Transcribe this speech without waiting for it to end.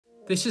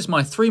This is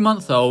my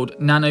 3-month-old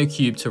Nano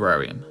Cube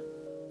terrarium.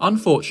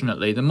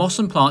 Unfortunately, the moss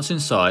and plants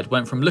inside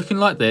went from looking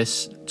like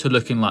this to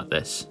looking like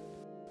this.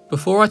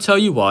 Before I tell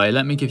you why,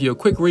 let me give you a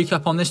quick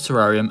recap on this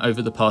terrarium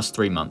over the past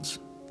 3 months.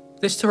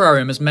 This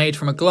terrarium is made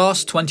from a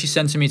glass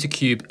 20cm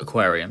cube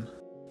aquarium.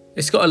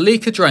 It's got a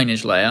leaker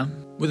drainage layer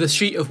with a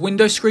sheet of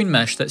window screen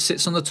mesh that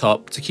sits on the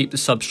top to keep the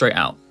substrate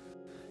out.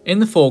 In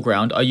the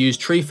foreground, I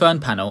used tree fern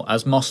panel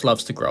as moss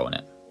loves to grow on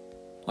it.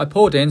 I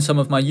poured in some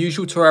of my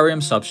usual terrarium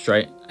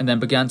substrate and then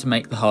began to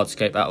make the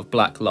hardscape out of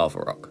black lava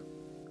rock.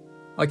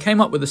 I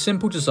came up with a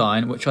simple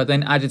design which I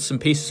then added some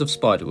pieces of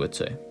spiderwood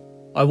to.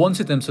 I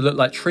wanted them to look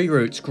like tree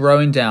roots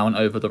growing down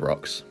over the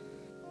rocks.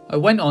 I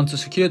went on to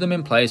secure them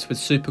in place with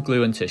super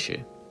glue and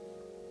tissue.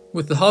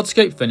 With the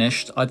hardscape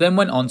finished, I then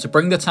went on to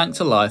bring the tank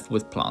to life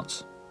with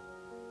plants.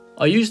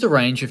 I used a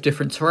range of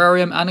different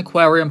terrarium and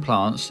aquarium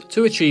plants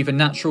to achieve a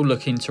natural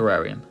looking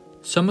terrarium.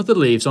 Some of the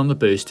leaves on the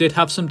boost did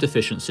have some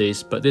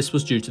deficiencies, but this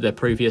was due to their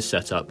previous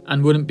setup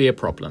and wouldn't be a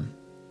problem.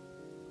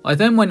 I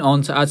then went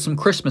on to add some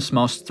Christmas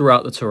moss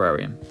throughout the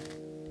terrarium,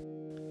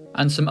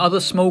 and some other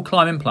small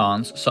climbing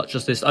plants such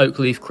as this oak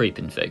leaf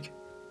creeping fig.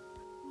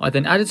 I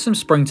then added some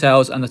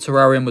springtails and the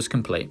terrarium was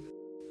complete.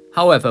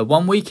 However,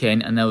 1 week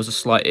in and there was a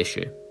slight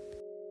issue.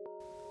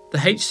 The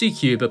HC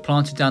cuba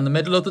planted down the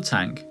middle of the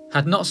tank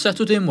had not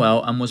settled in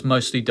well and was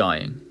mostly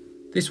dying.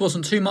 This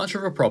wasn't too much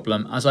of a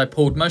problem as I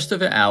pulled most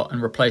of it out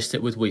and replaced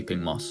it with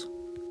weeping moss.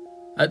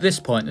 At this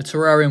point the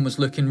terrarium was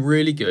looking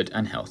really good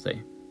and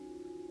healthy.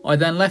 I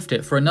then left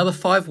it for another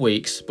 5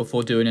 weeks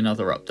before doing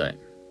another update.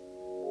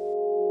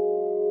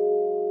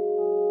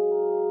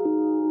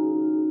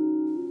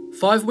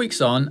 5 weeks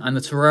on and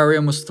the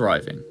terrarium was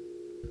thriving.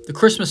 The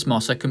Christmas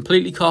moss had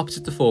completely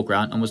carpeted the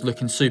foreground and was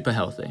looking super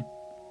healthy.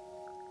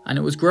 And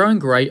it was growing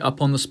great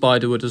up on the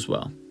spiderwood as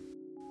well.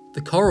 The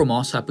coral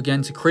moss had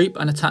begun to creep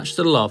and attach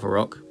to the lava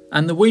rock,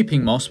 and the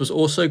weeping moss was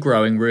also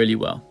growing really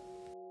well.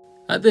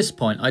 At this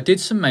point I did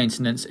some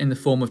maintenance in the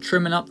form of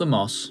trimming up the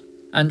moss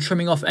and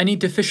trimming off any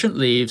deficient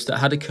leaves that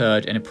had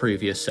occurred in a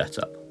previous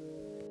setup.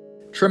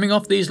 Trimming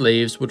off these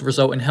leaves would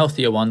result in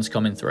healthier ones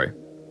coming through.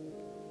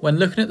 When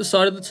looking at the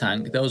side of the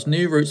tank, there was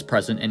new roots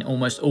present in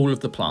almost all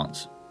of the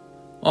plants.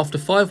 After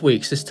 5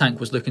 weeks this tank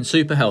was looking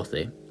super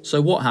healthy,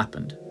 so what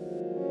happened?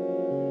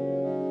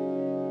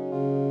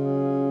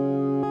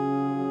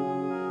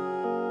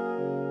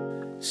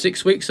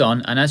 Six weeks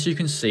on, and as you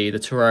can see, the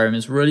terrarium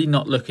is really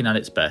not looking at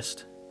its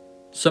best.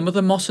 Some of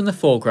the moss in the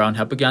foreground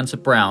had begun to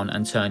brown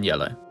and turn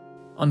yellow.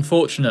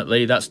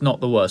 Unfortunately, that's not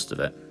the worst of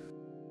it.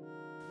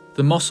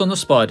 The moss on the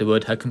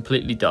spiderwood had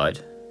completely died,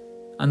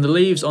 and the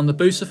leaves on the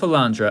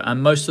Bucephalandra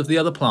and most of the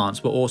other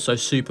plants were also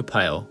super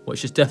pale,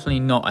 which is definitely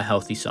not a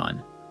healthy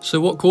sign.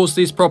 So what caused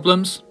these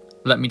problems?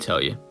 Let me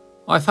tell you.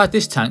 I've had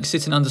this tank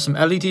sitting under some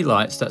LED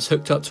lights that's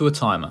hooked up to a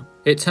timer.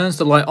 It turns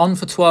the light on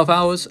for 12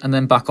 hours and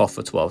then back off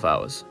for 12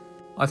 hours.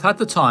 I've had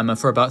the timer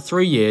for about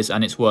 3 years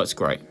and it's worked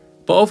great.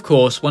 But of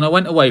course, when I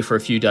went away for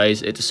a few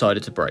days, it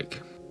decided to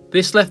break.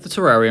 This left the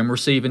terrarium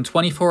receiving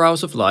 24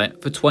 hours of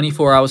light for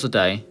 24 hours a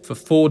day for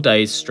 4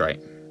 days straight.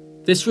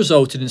 This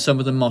resulted in some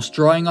of the moss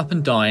drying up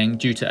and dying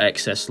due to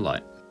excess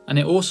light, and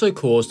it also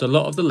caused a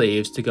lot of the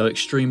leaves to go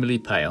extremely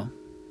pale.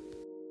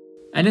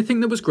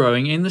 Anything that was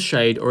growing in the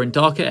shade or in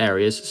darker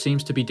areas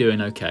seems to be doing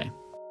okay.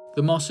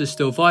 The moss is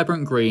still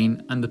vibrant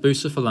green and the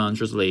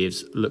Bucephalandra's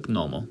leaves look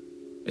normal.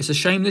 It's a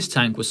shame this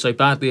tank was so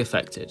badly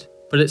affected,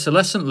 but it's a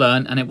lesson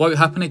learned and it won't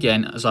happen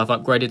again as I've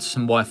upgraded to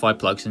some Wi-Fi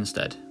plugs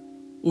instead.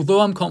 Although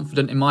I'm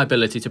confident in my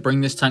ability to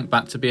bring this tank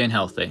back to being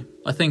healthy,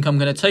 I think I'm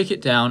going to take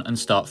it down and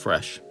start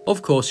fresh.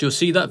 Of course, you'll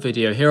see that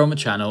video here on the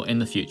channel in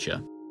the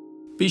future.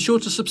 Be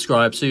sure to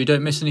subscribe so you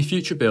don't miss any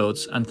future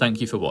builds, and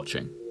thank you for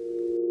watching.